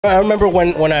I remember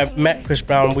when I met Chris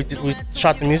Brown, we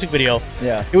shot the music video.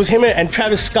 Yeah. It was him and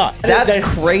Travis Scott. That's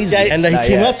crazy. Yeah, and he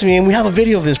came up to me, and we have a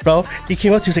video of this, bro. He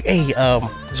came up to me, he's like, hey,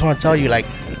 just want to tell you, like,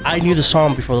 I knew the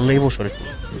song before the label showed it to me.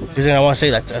 Because then I want to say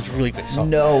that's a really great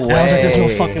song. No way. And I was like, there's no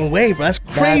fucking way, bro. That's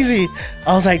crazy.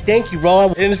 I was like, thank you,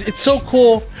 bro. And it's so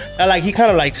cool that, like, he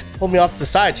kind of, like, pulled me off to the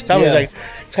side to tell me, like,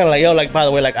 it's kind of like, yo, like, by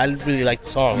the way, like, I really like the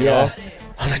song, you know?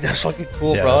 I was like, that's fucking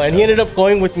cool, bro. And he ended up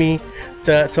going with me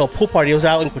to a pool party. It was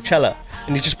out in Coachella.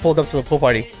 And he just pulled up to the pool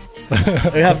party. That's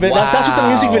what the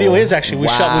music video is, actually. We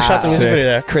shot the music video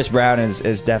there. Chris Brown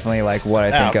is definitely like what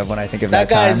I think of when I think of that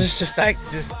time. That guy is just like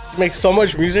makes so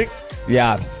much music.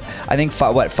 Yeah, I think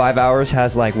 5 hours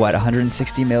has like what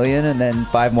 160 million, and then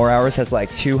 5 more hours has like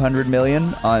 200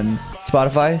 million on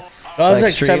Spotify. No, it was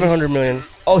like 700 million.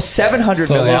 Oh, 700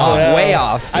 million. Yeah. Way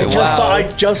off.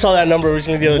 I just saw that number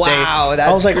recently the other day. Wow, that's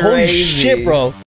I was like, crazy. holy shit, bro.